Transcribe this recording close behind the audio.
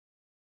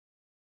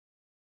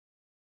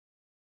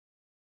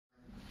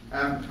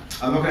I'm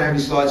not going to have any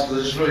slides because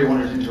I just really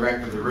wanted to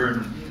interact with the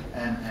room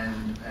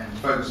and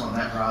focus on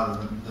that rather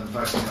than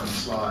focusing on the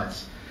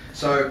slides.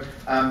 So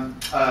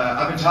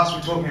I've been tasked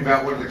with talking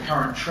about what are the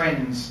current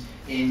trends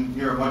in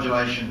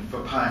neuromodulation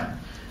for pain.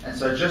 And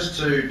so just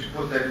to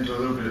put that into a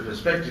little bit of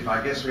perspective,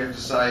 I guess we have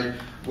to say,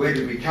 where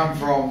did we come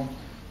from,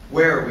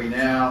 where are we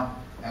now,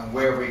 and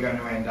where are we going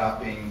to end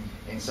up in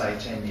say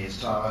 10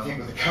 years time. I think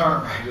with the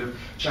current rate of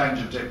change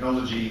of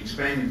technology,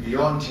 expanding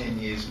beyond 10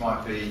 years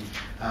might be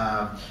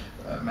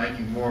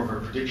making more of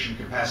a prediction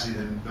capacity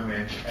than we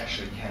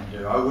actually can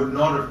do. I would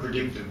not have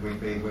predicted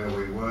we'd be where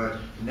we were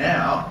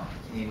now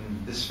in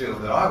this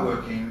field that I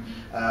work in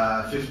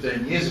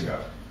 15 years ago.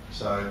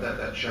 So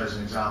that shows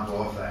an example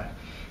of that.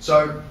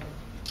 So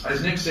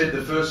as Nick said,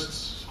 the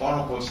first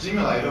spinal cord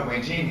stimulator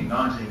went in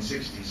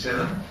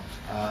 1967,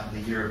 the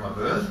year of my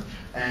birth,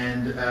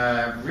 and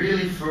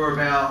really for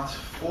about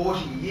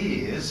 40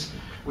 years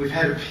we've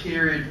had a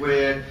period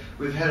where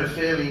we've had a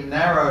fairly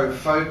narrow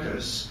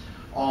focus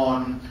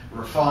on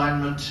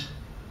refinement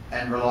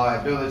and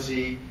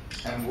reliability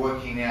and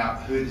working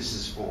out who this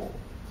is for.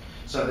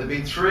 So there have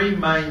been three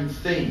main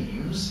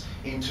themes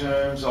in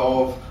terms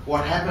of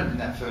what happened in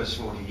that first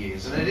 40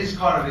 years. And it is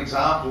kind of an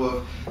example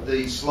of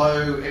the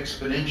slow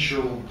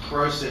exponential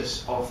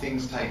process of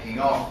things taking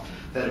off,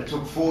 that it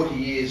took 40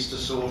 years to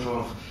sort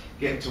of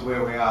get to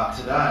where we are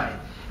today.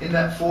 In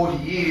that 40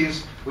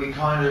 years, we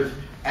kind of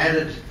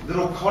added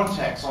little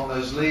contacts on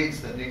those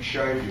leads that Nick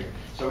showed you.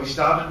 So we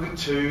started with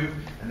 2,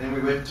 and then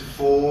we went to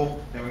 4,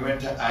 then we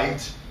went to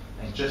 8,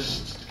 and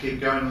just to keep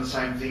going on the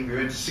same thing, we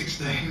went to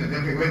 16, and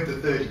then we went to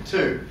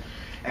 32.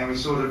 And we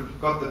sort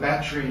of got the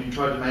battery and you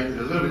tried to make it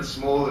a little bit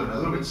smaller and a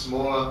little bit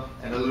smaller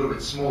and a little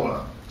bit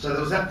smaller. So there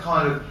was that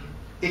kind of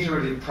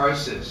iterative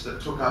process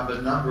that took up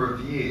a number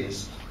of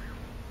years.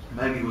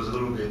 Maybe it was a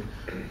little bit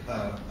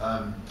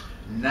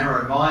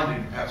narrow-minded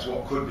in perhaps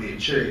what could be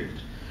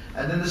achieved.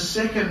 And then the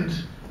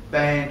second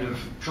band of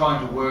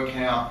trying to work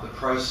out the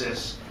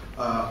process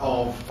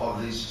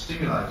of these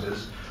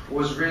stimulators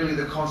was really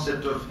the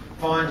concept of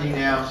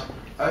finding out,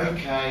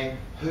 okay,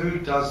 who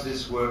does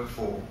this work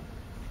for?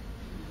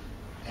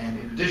 And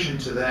in addition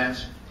to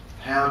that,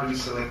 how do we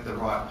select the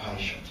right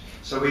patient?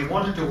 So we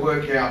wanted to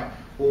work out,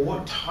 well,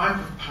 what type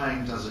of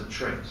pain does it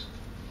treat?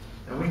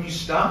 And when you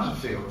start a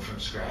field from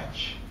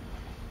scratch,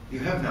 you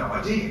have no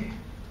idea.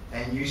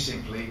 And you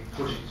simply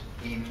put it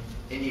in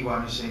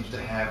anyone who seems to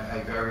have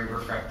a very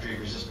refractory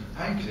resistant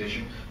pain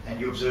condition, and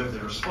you observe the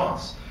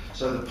response.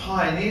 So the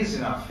pioneers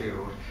in our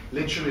field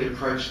literally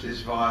approached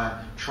this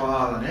via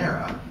trial and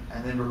error,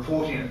 and then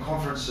reporting at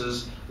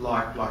conferences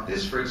like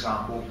this, for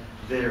example,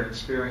 their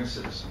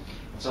experiences.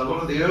 So a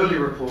lot of the early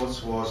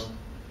reports was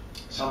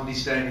somebody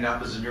standing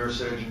up as a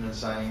neurosurgeon and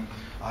saying,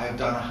 I have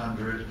done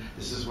 100,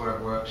 this is where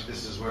it worked,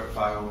 this is where it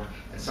failed,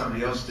 and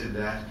somebody else did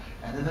that,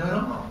 and then they went,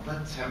 oh,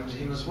 that's happened to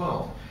him as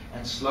well.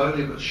 And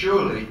slowly but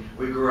surely,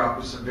 we grew up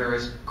with some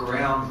various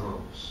ground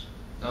rules.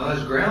 Now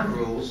those ground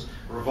rules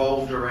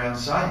revolved around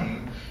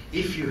saying,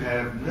 if you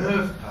have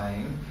nerve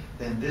pain,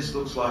 then this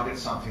looks like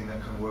it's something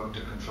that can work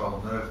to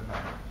control nerve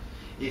pain.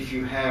 If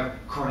you have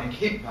chronic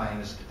hip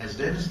pain, as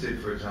Dennis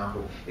did, for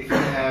example, if you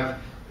have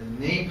the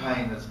knee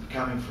pain that's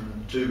coming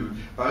from two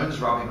bones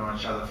rubbing on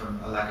each other from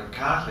a lack of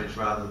cartilage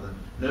rather than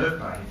nerve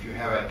pain, if you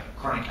have a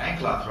chronic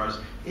ankle arthritis,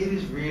 it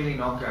is really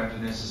not going to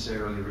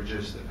necessarily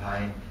reduce the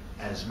pain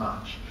as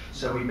much.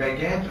 So we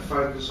began to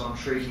focus on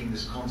treating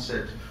this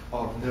concept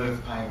of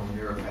nerve pain or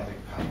neuropathic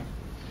pain.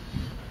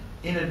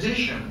 In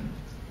addition,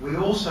 we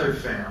also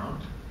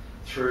found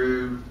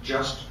through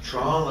just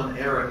trial and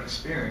error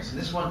experience, and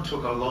this one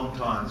took a long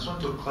time, this one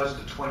took close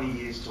to 20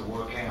 years to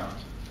work out,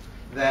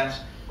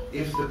 that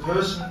if the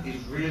person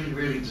is really,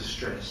 really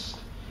distressed,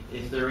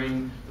 if they're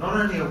in not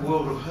only a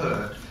world of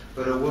hurt,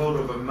 but a world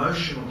of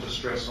emotional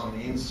distress on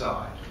the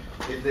inside,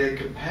 if their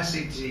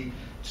capacity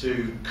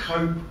to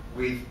cope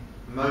with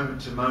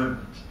moment to moment,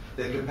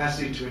 their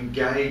capacity to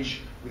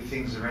engage with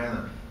things around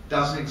them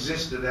doesn't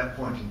exist at that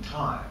point in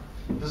time.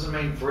 It doesn't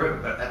mean forever,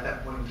 but at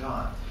that point in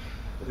time.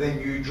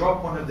 Then you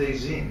drop one of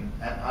these in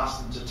and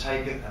ask them to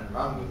take it and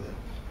run with it.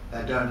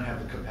 They don't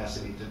have the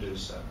capacity to do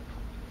so.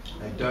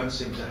 They don't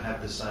seem to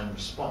have the same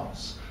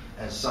response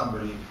as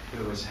somebody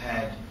who has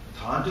had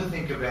time to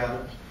think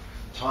about it,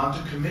 time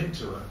to commit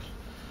to it,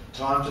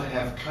 time to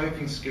have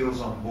coping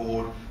skills on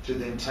board to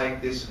then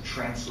take this and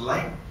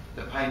translate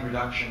the pain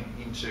reduction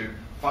into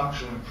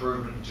functional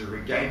improvement, into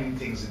regaining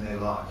things in their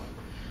life.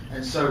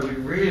 And so we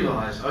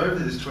realised over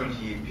this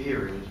 20-year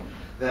period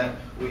that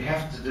we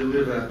have to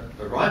deliver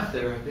the right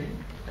therapy,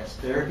 that's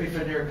therapy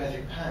for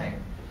neuropathic pain,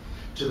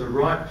 to the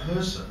right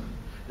person.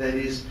 That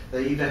is,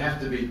 they either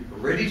have to be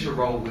ready to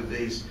roll with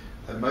these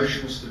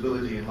emotional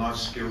stability and life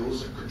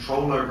skills and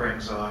control over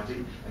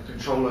anxiety and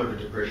control over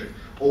depression,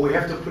 or we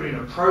have to put in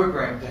a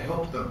program to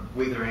help them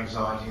with their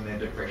anxiety and their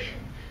depression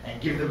and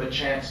give them a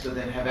chance to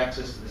then have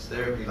access to this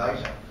therapy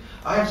later.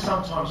 I have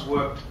sometimes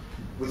worked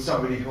with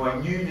somebody who I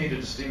knew needed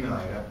a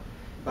stimulator,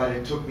 but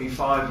it took me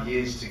 5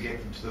 years to get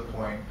them to the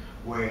point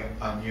where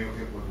I knew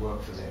it would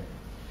work for them.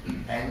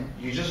 And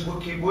you just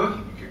keep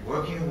working. You keep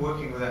working and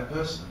working with that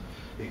person,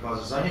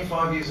 because it's only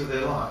 5 years of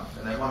their life,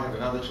 and they might have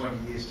another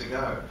 20 years to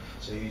go.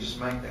 So you just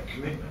make that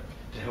commitment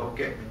to help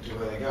get them to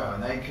where they go.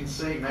 And they can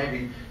see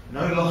maybe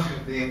no light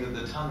at the end of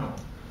the tunnel,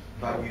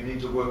 but you need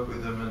to work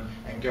with them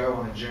and go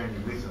on a journey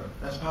with them.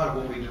 That's part of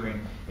what we're doing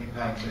in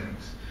pain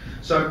clinics.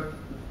 So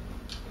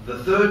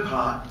the third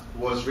part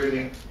was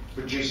really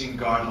producing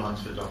guidelines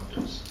for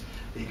doctors,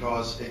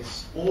 because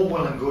it's all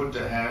well and good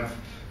to have,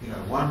 you know,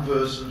 one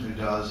person who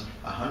does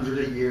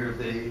 100 a year of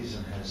these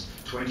and has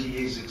 20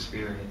 years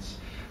experience.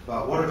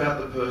 But what about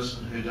the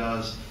person who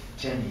does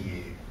 10 a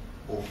year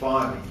or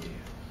 5 a year?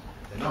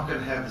 They're not going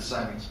to have the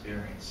same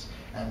experience,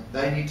 and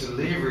they need to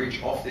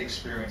leverage off the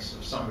experience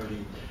of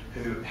somebody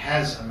who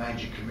has a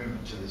major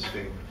commitment to this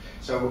field.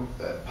 So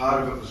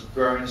part of it was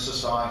growing a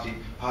society,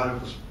 part of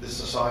it was the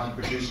society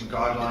producing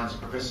guidelines.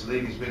 Professor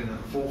Levy's been at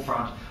the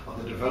forefront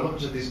of the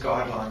development of these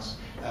guidelines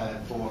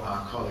for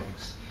our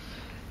colleagues.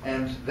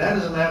 And that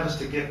has allowed us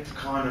to get to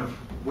kind of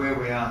where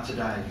we are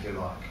today, if you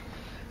like.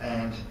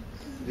 And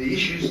the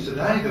issues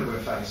today that we're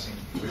facing,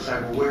 we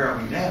say, well, where are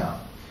we now?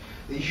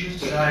 The issues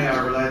today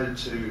are related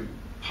to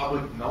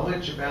public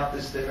knowledge about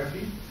this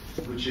therapy,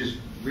 which is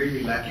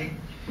really lacking,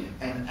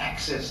 and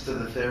access to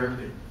the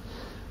therapy.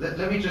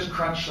 Let me just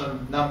crunch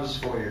some numbers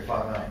for you, if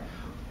I may.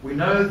 We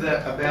know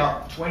that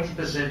about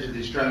 20% of the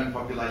Australian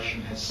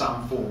population has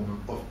some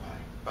form of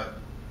pain, but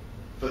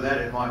for that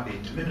it might be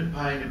intermittent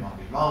pain, it might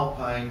be mild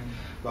pain,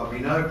 but we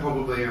know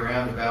probably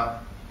around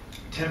about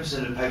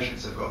 10% of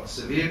patients have got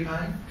severe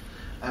pain,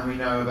 and we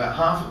know about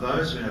half of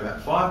those, we know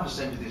about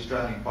 5% of the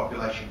Australian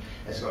population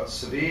has got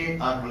severe,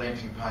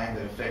 unrelenting pain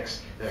that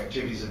affects their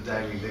activities of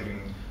daily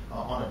living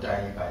on a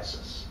daily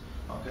basis.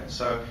 Okay,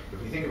 so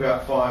if we think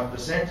about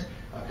 5%,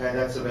 okay,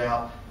 that's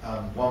about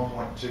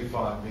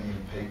 1.25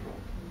 million people.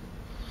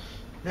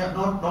 Now,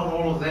 not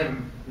all of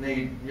them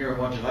need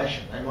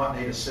neuromodulation. They might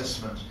need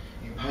assessment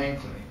in pain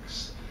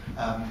clinics.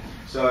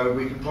 So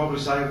we can probably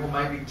say, well,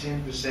 maybe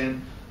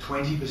 10%,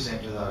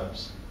 20% of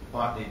those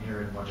might need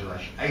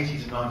neuromodulation.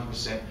 80 to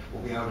 90%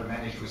 will be able to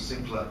manage with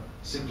simpler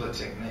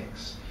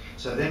techniques.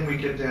 So then we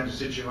get down to a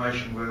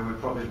situation where we've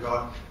probably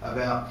got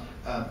about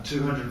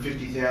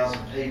 250,000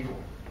 people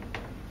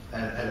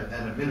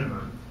at a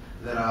minimum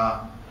that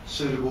are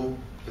suitable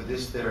for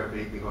this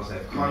therapy because they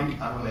have chronic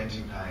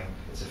unrelenting pain,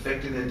 it's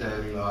affecting their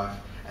daily life,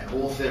 and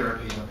all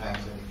therapy in the pain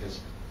clinic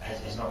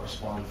has not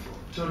responded for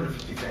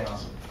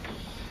 250,000.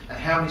 And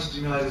how many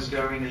stimulators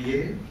go in a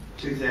year?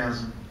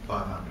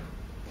 2,500.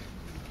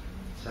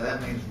 So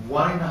that means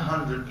 1 in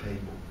 100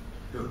 people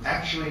who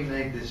actually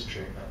need this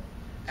treatment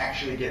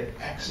actually get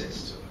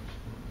access to it.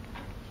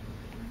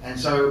 And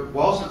so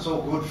whilst it's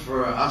all good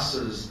for us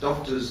as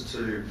doctors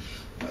to,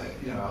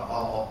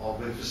 I'll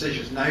be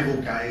facetious,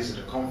 navel gaze at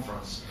a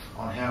conference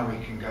on how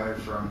we can go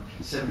from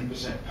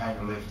 70% pain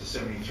relief to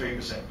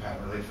 73%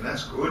 pain relief, and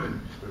that's good,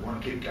 and we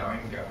want to keep going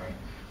and going.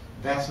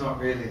 That's not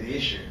really the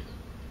issue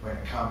when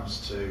it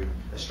comes to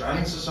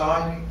Australian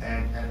society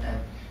and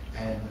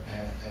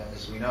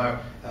as we know,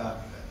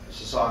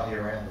 society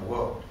around the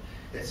world.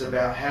 It's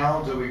about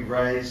how do we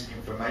raise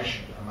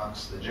information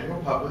amongst the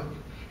general public,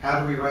 how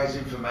do we raise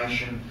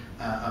information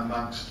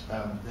amongst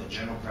the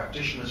general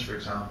practitioners, for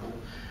example,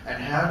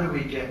 and how do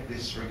we get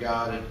this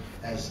regarded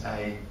as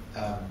a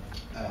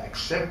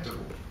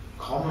acceptable,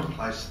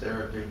 commonplace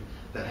therapy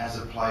that has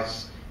a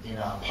place in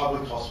our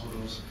public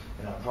hospitals,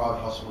 in our private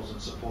hospitals,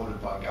 and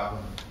supported by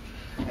government.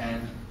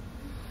 And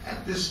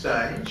at this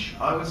stage,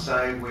 I would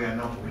say we are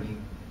not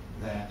winning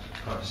that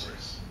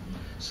process.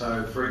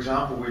 So, for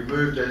example, we've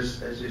moved,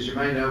 as you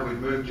may know, we've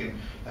moved in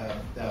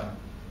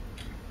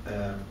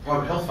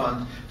private health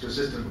fund to a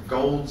system of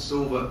gold,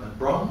 silver and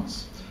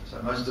bronze.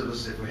 So most of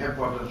us, if we have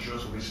private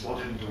insurance, will be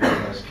slotted into one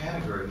of those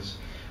categories.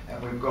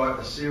 And we've got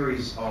a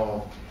series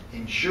of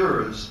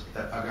insurers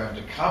that are going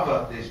to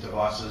cover these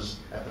devices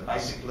at the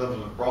basic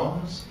level of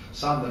bronze,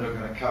 some that are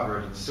going to cover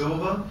it in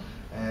silver,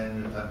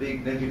 and a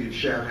big negative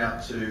shout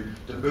out to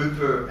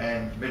Bupa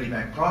and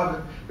Medibank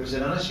Private, because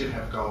then unless you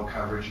have gold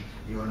coverage,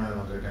 you are no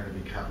longer going to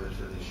be covered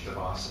for these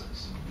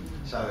devices.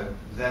 So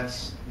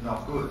that's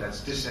not good.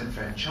 That's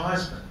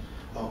disenfranchisement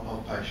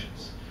of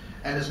patients.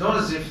 And it's not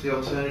as if the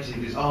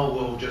alternative is, oh,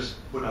 well, just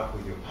put up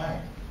with your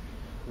pain.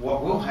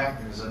 What will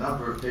happen is a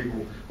number of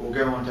people will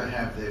go on to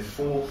have their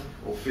 4th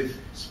or 5th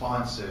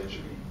spine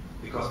surgery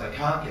because they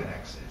can't get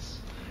access.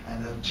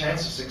 And the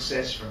chance of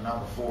success from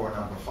number 4 and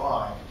number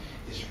 5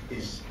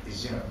 is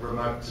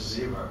remote to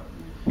zero.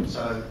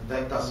 So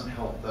that doesn't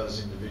help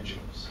those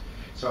individuals.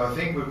 So I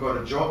think we've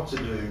got a job to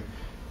do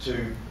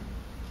to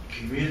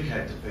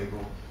communicate to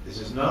people this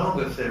is no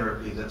longer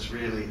therapy that's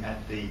really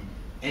at the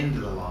end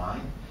of the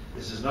line.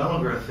 This is no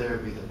longer a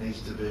therapy that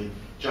needs to be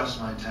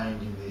just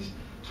maintained in these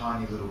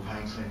tiny little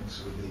pain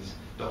clinics with these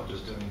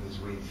doctors doing these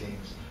weird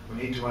things.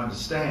 We need to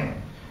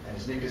understand, and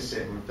as Nick has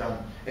said, we've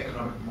done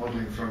economic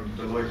modelling from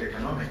Deloitte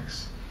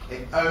Economics.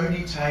 It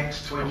only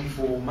takes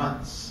 24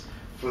 months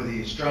for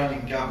the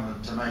Australian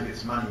government to make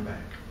its money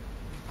back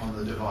on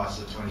the device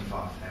of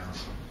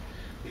 25,000.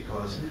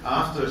 Because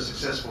after a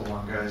successful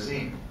one goes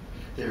in,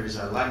 there is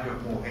a lack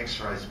of more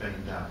x-rays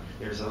being done.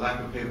 There is a lack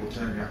of people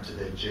turning up to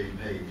their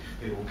GP.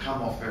 People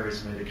come off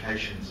various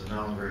medications and no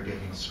longer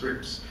getting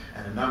scripts,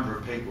 and a number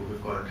of people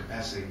who've got a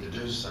capacity to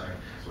do so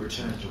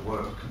return to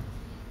work.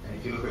 And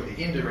if you look at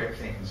the indirect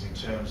things in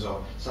terms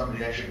of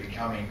somebody actually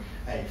becoming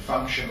a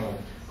functional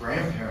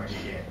grandparent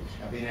again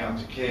and being able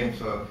to care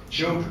for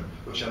children,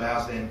 which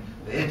allows then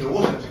their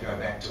daughter to go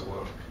back to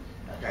work.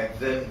 Okay,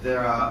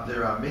 there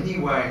are many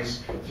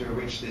ways through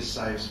which this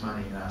saves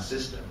money in our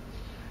system,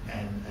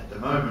 and at the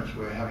moment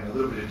we're having a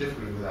little bit of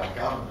difficulty with our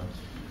government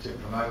to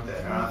promote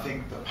that. And I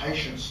think the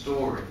patient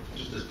story,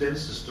 just as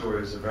Dennis's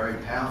story is a very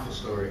powerful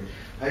story,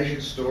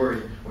 patient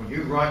story, when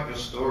you write your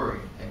story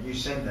and you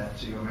send that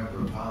to your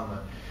Member of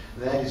Parliament,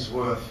 that is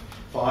worth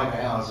 5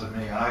 hours of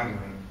me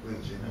arguing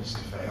with the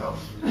Minister for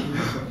Health.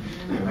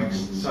 It makes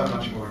so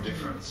much more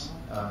difference.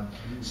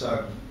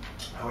 So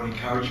I would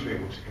encourage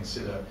people to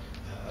consider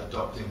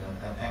adopting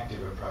an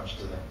active approach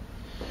to that.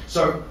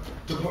 So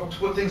to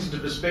put things into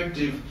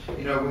perspective,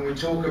 you know, when we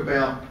talk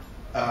about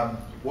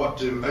what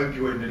do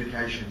opioid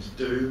medications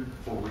do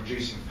for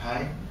reducing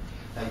pain,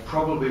 they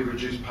probably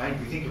reduce pain.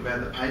 If you think about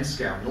the pain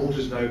scale, 0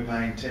 is no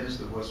pain, 10 is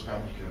the worst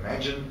pain you can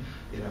imagine.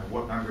 You know,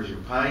 what number is your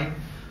pain?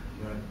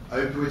 You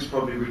know, opioids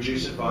probably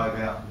reduce it by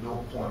about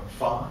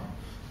 0.5.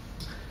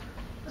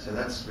 So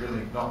that's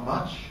really not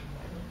much.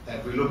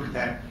 And we look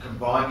at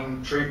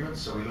combining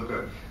treatments, so we look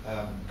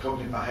at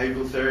cognitive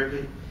behavioural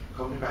therapy.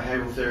 Cognitive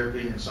behavioural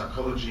therapy and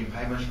psychology and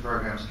pain management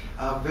programs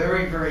are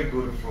very, very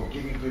good for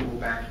giving people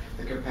back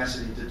the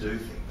capacity to do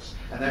things.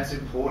 And that's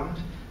important,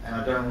 and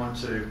I don't want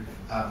to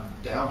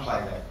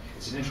downplay that.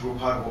 It's an integral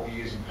part of what we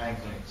use in pain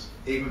clinics,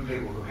 even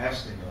people who have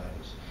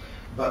stimulators.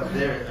 But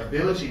their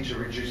ability to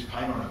reduce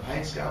pain on a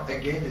pain scale,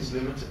 again, is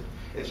limited.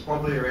 It's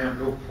probably around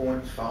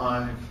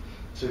 0.5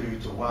 to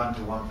 1 to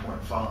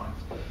 1.5.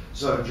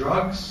 So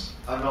drugs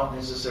are not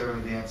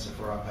necessarily the answer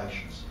for our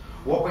patients.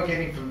 What we're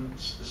getting from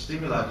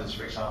stimulators,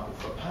 for example,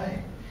 for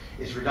pain,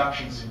 is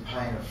reductions in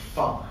pain of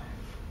 5.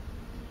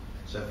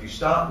 So if you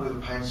start with a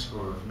pain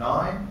score of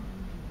 9,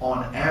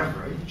 on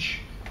average,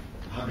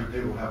 100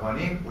 people have one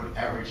in, would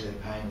average their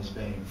pain as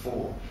being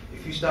 4.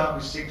 If you start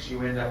with 6,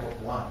 you end up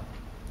at 1.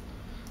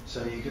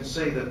 So you can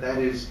see that that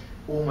is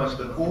almost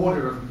an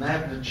order of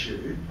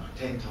magnitude,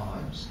 10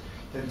 times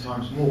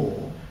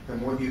more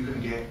than what you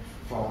can get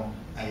from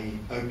a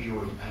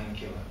opioid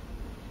painkiller.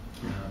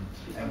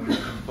 And when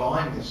you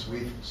combine this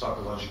with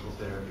psychological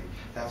therapy,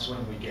 that's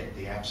when we get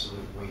the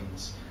absolute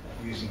wins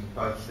of using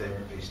both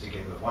therapies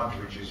together, one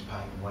to reduce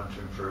pain and one to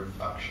improve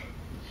function.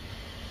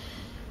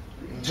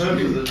 In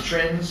terms of the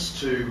trends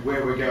to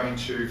where we're going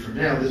to from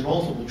now, there's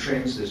multiple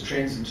trends. There's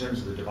trends in terms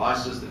of the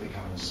devices that are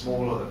becoming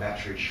smaller, the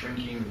battery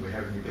shrinking. We're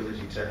having the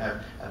ability to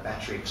have a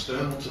battery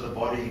external to the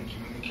body and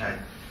communicate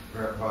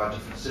via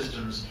different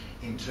systems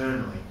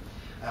internally.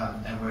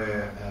 And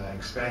we're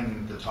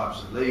expanding the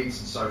types of leads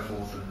and so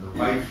forth and the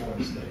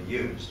waveforms that are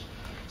used.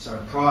 So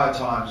in prior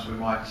times we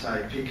might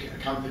say pick a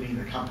company and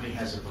the company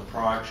has a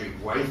proprietary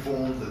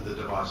waveform that the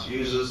device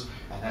uses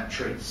and that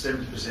treats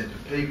 70%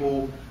 of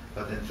people,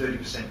 but then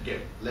 30% get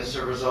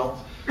lesser result.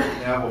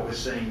 Now what we're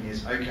seeing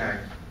is, okay,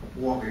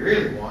 what we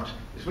really want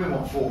is we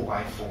want 4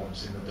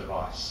 waveforms in the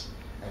device.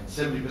 And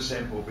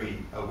 70% will be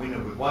a winner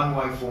with one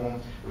waveform.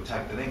 We'll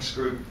take the next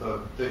group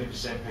of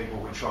 30% people,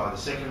 we try the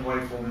second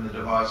waveform in the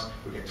device,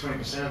 we get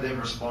 20% of them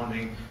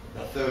responding,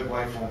 the third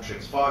waveform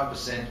treats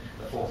 5%,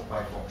 the fourth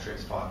waveform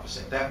treats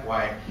 5%. That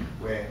way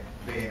we're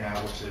being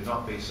able to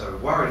not be so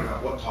worried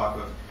about what type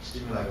of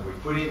stimulator we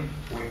put in.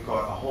 We've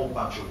got a whole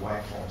bunch of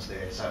waveforms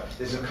there. So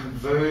there's a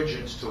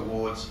convergence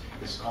towards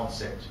this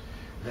concept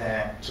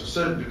that to a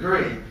certain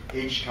degree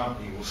each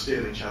company will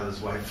steal each other's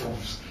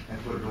waveforms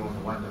and put it all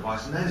in one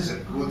device, and that is a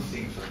good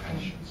thing for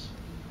patients.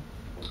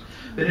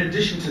 But in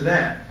addition to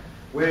that,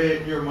 where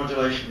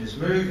neuromodulation is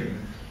moving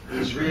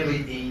is really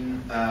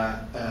in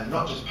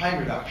not just pain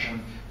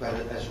reduction, but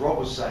as Rob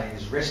was saying,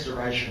 is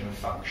restoration of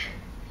function.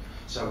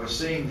 So we're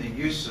seeing the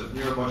use of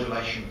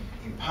neuromodulation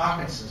in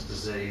Parkinson's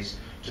disease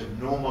to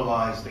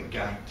normalise the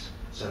gait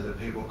so that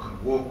people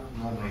can walk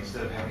normally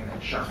instead of having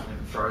that shuffling,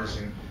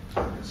 frozen,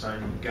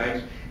 concerning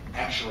gait.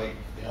 Actually,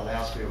 it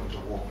allows people to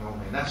walk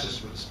normally, and that's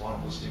just with the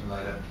spinal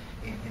stimulator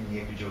in the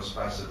epidural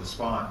space of the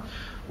spine.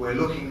 We're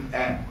looking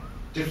at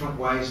different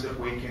ways that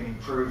we can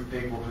improve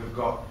people who've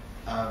got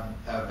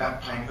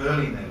back pain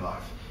early in their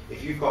life.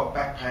 If you've got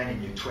back pain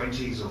in your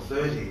 20s or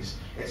 30s,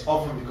 it's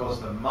often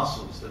because the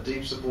muscles, the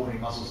deep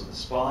supporting muscles of the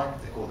spine,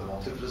 they're called the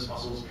multifidus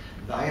muscles,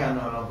 they are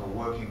no longer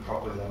working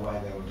properly the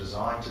way they were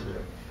designed to do.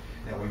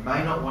 Now, we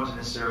may not want to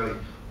necessarily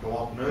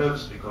block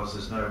nerves because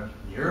there's no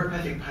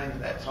neuropathic pain at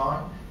that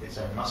time, it's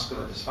a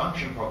muscular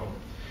dysfunction problem.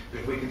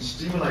 But if we can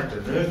stimulate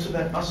the nerve to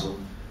that muscle,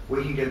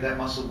 we can get that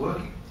muscle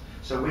working.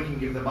 So we can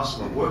give the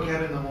muscle a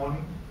workout in the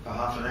morning for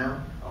half an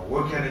hour, a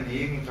workout in the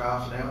evening for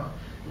half an hour,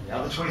 and the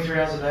other 23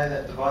 hours a day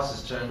that device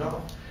is turned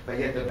off, but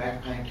yet the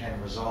back pain can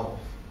resolve.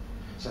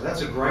 So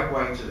that's a great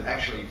way to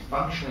actually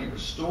functionally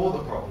restore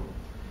the problem.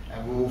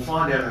 And we will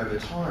find out over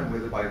time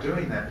whether by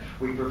doing that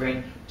we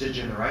prevent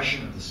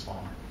degeneration of the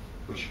spine,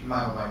 which may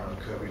or may not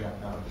occur, we don't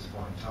know at this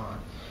point in time.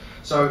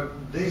 So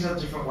these are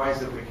different ways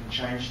that we can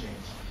change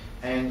things.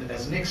 And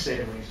as Nick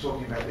said when he was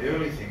talking about the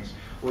early things,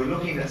 we're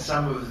looking at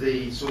some of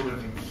the sort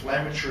of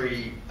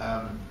inflammatory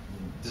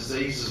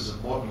diseases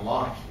of modern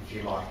life, if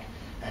you like,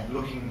 and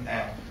looking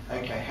at,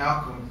 okay,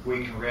 how can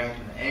we create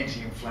an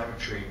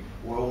anti-inflammatory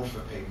world for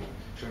people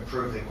to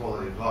improve their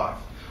quality of life?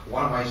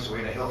 One way is to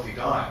eat a healthy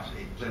diet,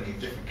 eat plenty of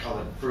different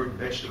coloured fruit and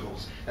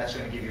vegetables. That's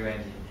going to give you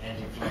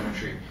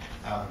anti-inflammatory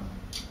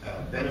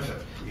benefit.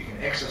 You can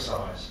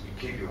exercise, you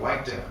can keep your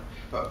weight down.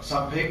 But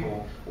some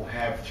people will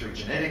have, through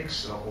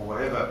genetics or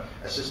whatever,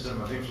 a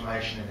system of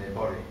inflammation in their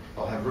body.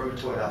 They'll have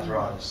rheumatoid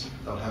arthritis,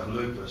 they'll have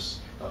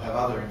lupus, they'll have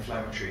other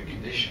inflammatory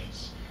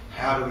conditions.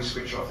 How do we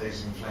switch off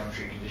these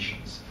inflammatory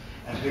conditions?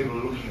 And people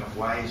are looking at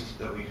ways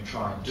that we can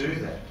try and do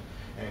that.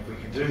 And if we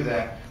can do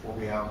that, we'll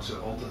be able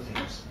to alter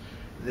things.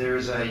 There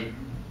is a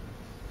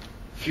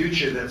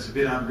future that's a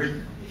bit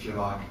unwritten, if you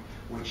like,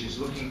 which is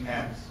looking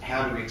at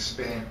how to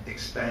expand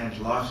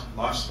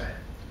lifespan.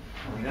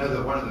 We know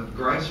that one of the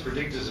greatest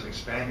predictors of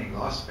expanding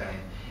lifespan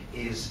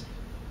is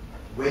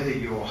whether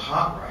your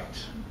heart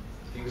rate,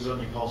 fingers on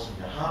your pulse and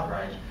your heart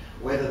rate,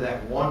 whether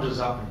that wanders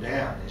up and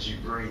down as you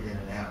breathe in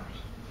and out.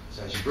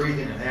 So as you breathe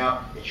in and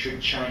out, it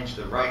should change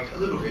the rate a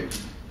little bit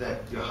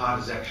that your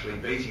heart is actually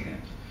beating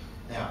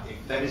at. Now,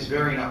 if that is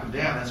varying up and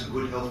down, that's a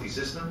good healthy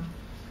system,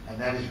 and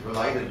that is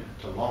related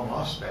to long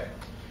lifespan.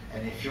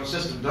 And if your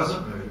system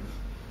doesn't move,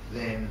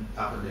 then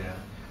up and down,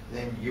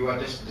 then you are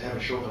destined to have a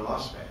shorter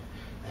lifespan.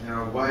 And there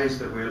are ways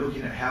that we're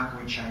looking at how can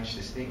we change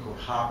this thing called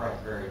heart rate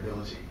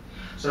variability.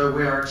 So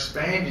we are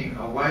expanding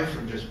away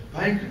from just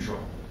pain control.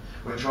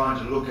 We're trying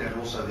to look at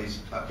also these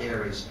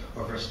areas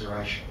of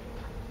restoration.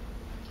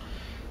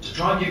 To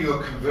try and give you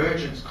a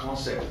convergence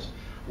concept,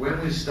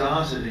 when we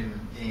started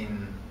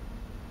in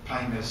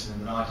pain medicine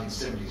in the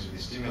 1970s with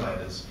the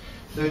stimulators,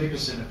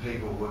 30% of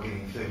people were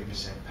getting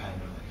 30% pain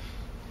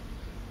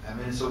relief. I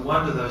mean, it's a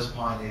wonder those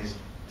pioneers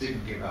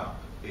didn't give up,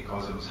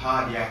 because it was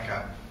hard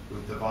yakka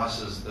with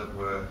devices that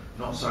were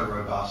not so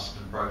robust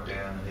and broke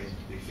down and needed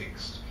to be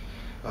fixed.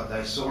 But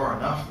they saw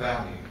enough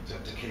value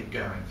to keep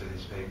going for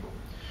these people.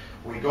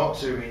 We got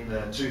to, in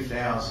the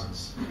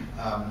 2000s,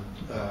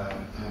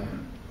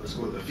 what's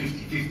called the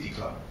 50-50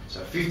 club.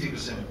 So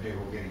 50% of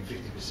people were getting 50%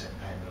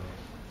 pain relief.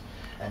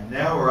 And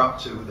now we're up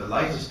to the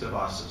latest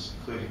devices,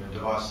 including a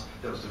device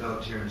that was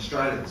developed here in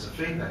Australia. There's a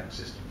feedback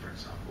system, for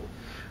example,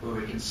 where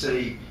we can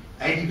see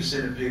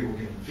 80% of people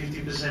getting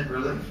 50%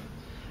 relief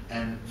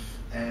and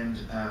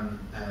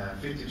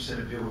 50%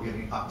 of people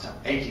getting up to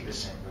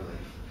 80% relief.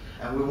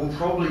 And we will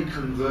probably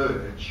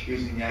converge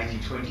using the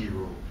 80-20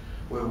 rule.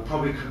 We will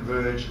probably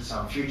converge at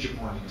some future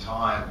point in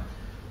time,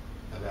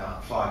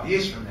 about 5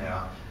 years from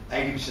now,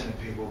 80% of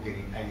people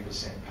getting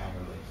 80% pain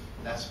relief.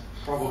 That's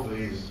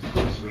probably as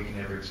good as we can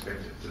ever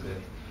expect it to be.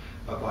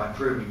 But by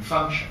improving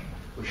function,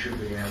 we should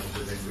be able to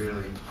then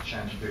really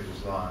change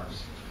people's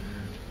lives.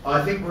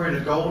 I think we're in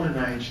a golden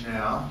age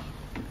now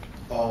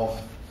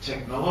of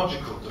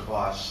technological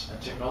device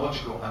and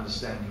technological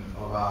understanding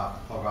of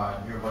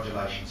our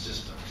neuromodulation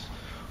systems.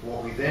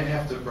 What we then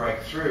have to break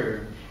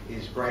through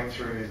is break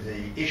through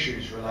the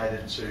issues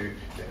related to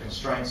the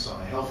constraints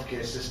on a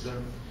healthcare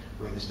system,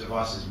 where this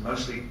device is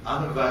mostly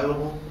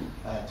unavailable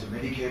to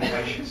Medicare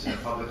patients in a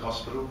public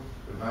hospital.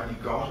 We've only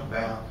got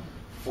about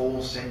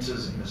 4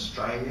 centres in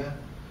Australia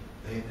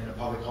in a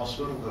public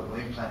hospital that will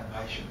implant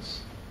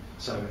patients.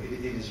 So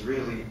it is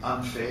really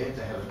unfair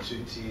to have a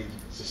 2-tiered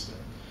system.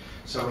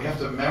 So we have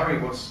to marry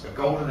what's a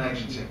golden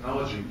age in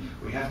technology,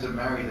 we have to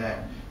marry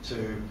that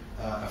to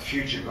a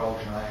future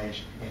golden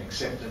age in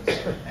acceptance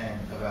and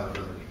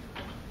availability.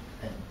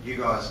 And you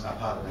guys are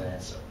part of that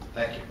answer.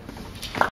 Thank you.